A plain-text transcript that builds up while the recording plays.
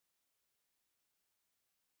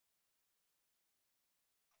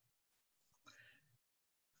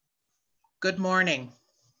Good morning.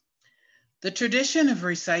 The tradition of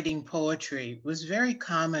reciting poetry was very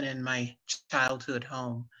common in my childhood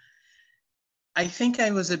home. I think I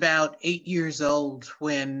was about 8 years old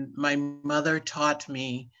when my mother taught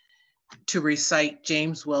me to recite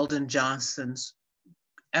James Weldon Johnson's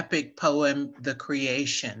epic poem, The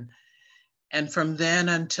Creation. And from then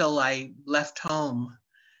until I left home,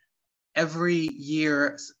 every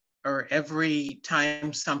year or every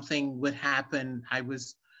time something would happen, I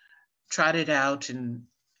was trotted out and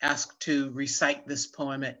asked to recite this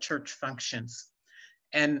poem at church functions.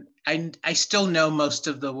 And I still know most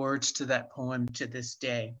of the words to that poem to this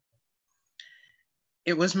day.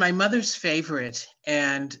 It was my mother's favorite,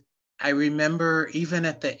 and I remember even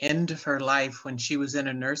at the end of her life when she was in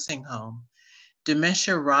a nursing home,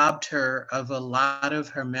 dementia robbed her of a lot of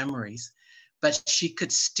her memories, but she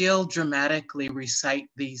could still dramatically recite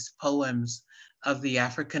these poems of the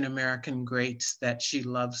African American greats that she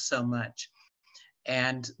loved so much.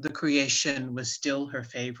 And The Creation was still her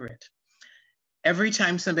favorite. Every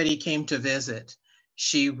time somebody came to visit,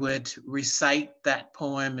 she would recite that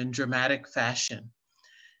poem in dramatic fashion.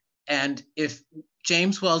 And if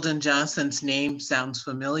James Weldon Johnson's name sounds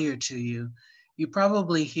familiar to you, you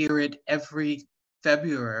probably hear it every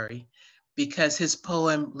February because his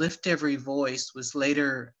poem, Lift Every Voice, was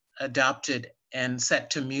later adopted and set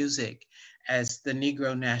to music as the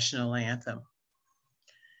Negro National Anthem.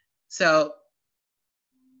 So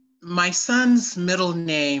my son's middle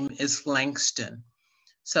name is Langston.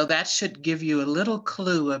 So that should give you a little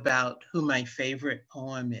clue about who my favorite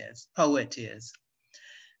poet is.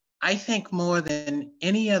 I think more than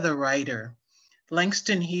any other writer,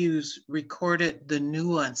 Langston Hughes recorded the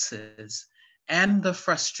nuances and the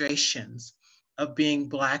frustrations of being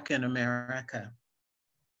Black in America.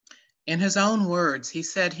 In his own words, he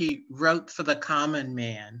said he wrote for the common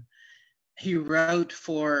man. He wrote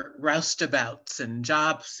for roustabouts and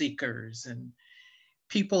job seekers and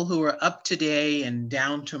people who are up today and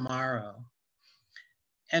down tomorrow.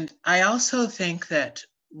 And I also think that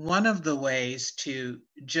one of the ways to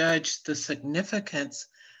judge the significance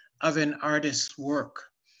of an artist's work,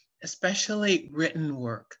 especially written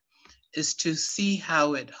work, is to see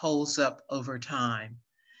how it holds up over time.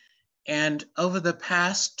 And over the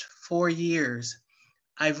past 4 years,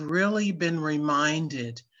 I've really been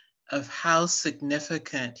reminded of how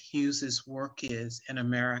significant Hughes's work is in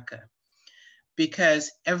America. Because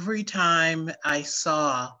every time I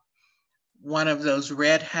saw one of those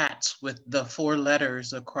red hats with the 4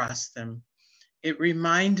 letters across them, it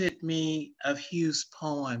reminded me of Hughes'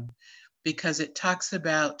 poem because it talks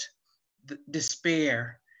about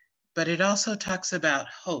despair, but it also talks about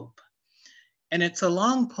hope. And it's a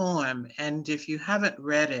long poem, and if you haven't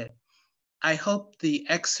read it, I hope the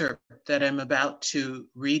excerpt that I'm about to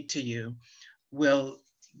read to you will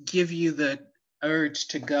give you the urge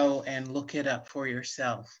to go and look it up for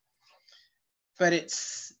yourself. But it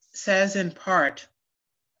says in part,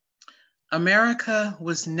 America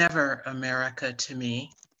was never America to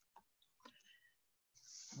me.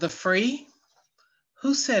 The free?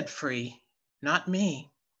 Who said free? Not me.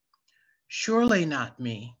 Surely not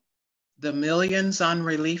me. The millions on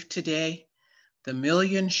relief today, the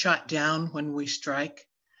millions shot down when we strike,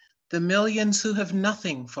 the millions who have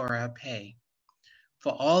nothing for our pay,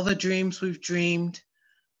 for all the dreams we've dreamed,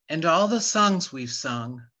 and all the songs we've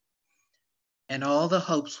sung, and all the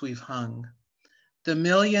hopes we've hung, the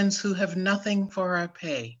millions who have nothing for our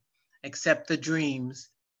pay, except the dreams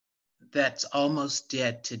that's almost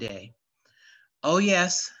dead today. Oh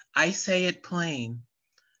yes, I say it plain,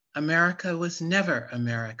 America was never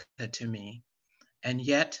America to me, and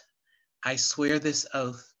yet I swear this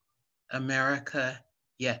oath, America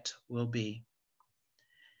yet will be.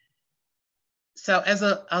 So as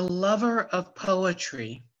a lover of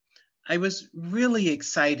poetry, I was really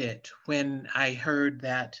excited when I heard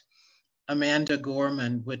that Amanda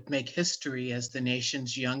Gorman would make history as the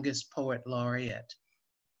nation's youngest poet laureate.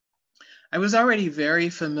 I was already very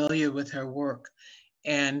familiar with her work,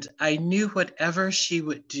 and I knew whatever she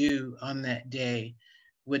would do on that day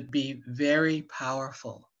would be very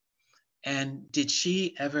powerful. And did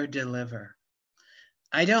she ever deliver?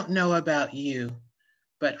 I don't know about you,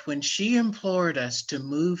 but when she implored us to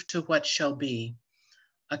move to what shall be,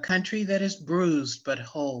 a country that is bruised but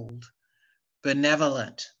whole,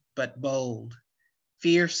 benevolent but bold,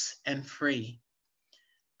 fierce and free,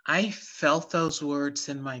 I felt those words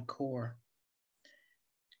in my core.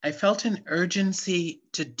 I felt an urgency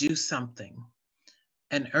to do something,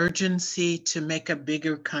 an urgency to make a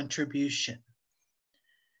bigger contribution.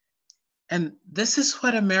 And this is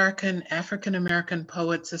what African American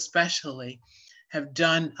poets especially have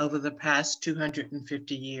done over the past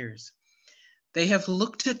 250 years. They have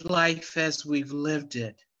looked at life as we've lived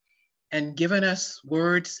it and given us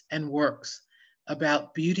words and works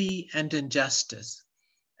about beauty and injustice,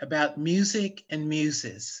 about music and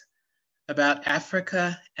muses, about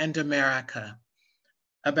Africa and America,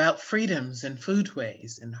 about freedoms and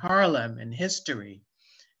foodways and Harlem and history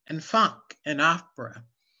and funk and opera,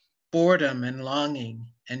 boredom and longing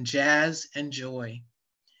and jazz and joy.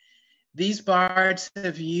 These bards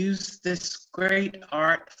have used this great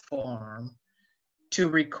art form to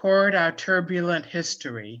record our turbulent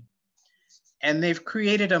history, and they've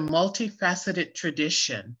created a multifaceted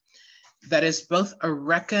tradition that is both a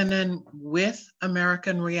reckoning with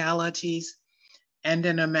American realities and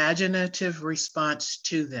an imaginative response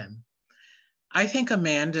to them. I think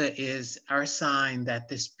Amanda is our sign that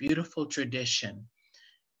this beautiful tradition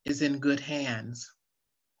is in good hands.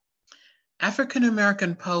 African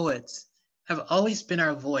American poets have always been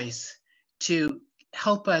our voice to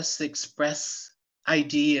help us express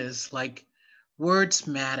ideas like words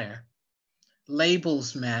matter,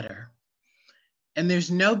 labels matter. And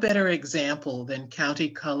there's no better example than County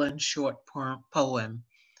Cullen's short poem,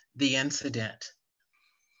 The Incident.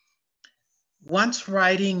 Once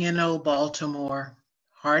riding in old Baltimore,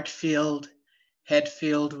 heart filled, head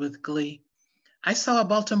filled with glee, I saw a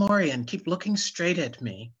Baltimorean keep looking straight at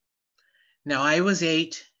me. Now I was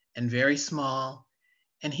 8 and very small,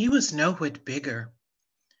 and he was no whit bigger.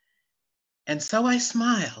 And so I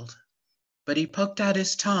smiled, but he poked out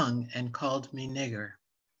his tongue and called me nigger.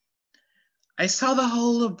 I saw the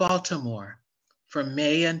whole of Baltimore from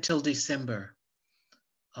May until December.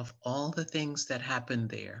 Of all the things that happened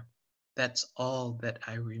there, that's all that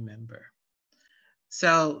I remember.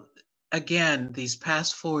 So again, these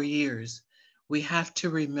past 4 years, we have to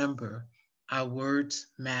remember our words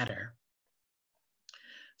matter.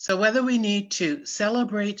 So whether we need to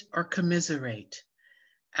celebrate or commiserate,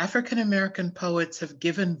 African American poets have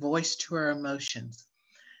given voice to our emotions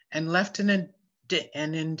and left an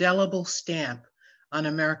indelible stamp on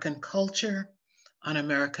American culture, on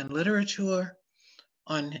American literature,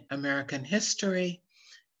 on American history,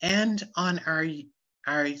 and on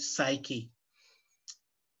our psyche.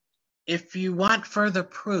 If you want further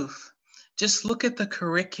proof, just look at the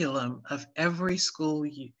curriculum of every school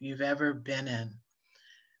you've ever been in.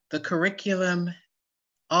 The curriculum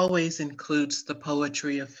always includes the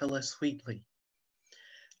poetry of Phyllis Wheatley.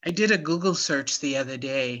 I did a Google search the other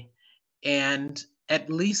day, and at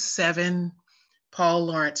least 7 Paul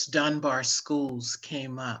Laurence Dunbar schools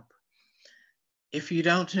came up. If you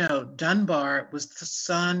don't know, Dunbar was the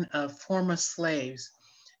son of former slaves,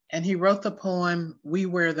 and he wrote the poem We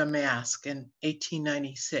Wear the Mask in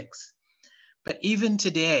 1896. But even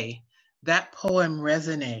today, that poem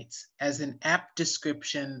resonates as an apt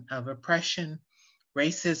description of oppression,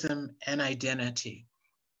 racism, and identity.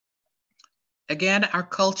 Again, our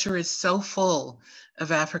culture is so full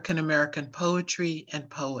of African American poetry and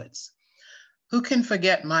poets. Who can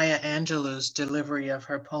forget Maya Angelou's delivery of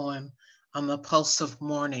her poem On the Pulse of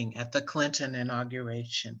Morning at the Clinton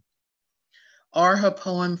inauguration? Or her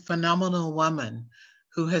poem Phenomenal Woman,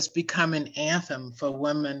 who has become an anthem for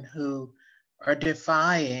women who are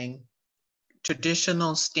defying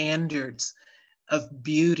traditional standards of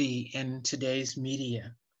beauty in today's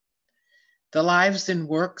media. The lives and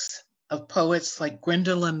works of poets like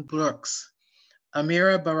Gwendolyn Brooks,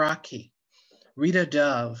 Amira Baraki, Rita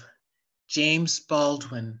Dove, James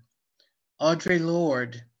Baldwin, Audre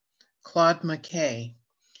Lorde, Claude McKay,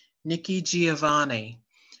 Nikki Giovanni,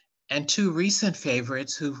 and 2 recent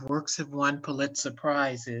favorites whose works have won Pulitzer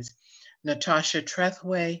Prizes, Natasha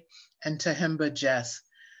Trethewey and Tahimba Jess,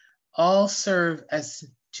 all serve as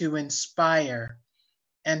to inspire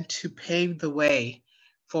and to pave the way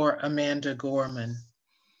for Amanda Gorman.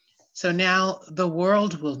 So now the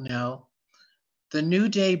world will know the new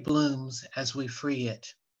day blooms as we free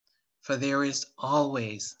it, for there is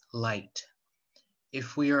always light.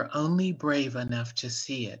 If we are only brave enough to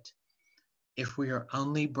see it, if we are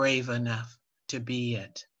only brave enough to be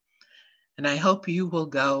it. And I hope you will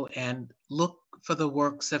go and look for the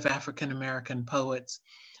works of African American poets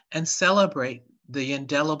and celebrate the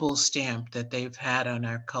indelible stamp that they've had on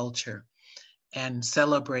our culture and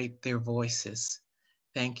celebrate their voices.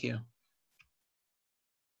 Thank you.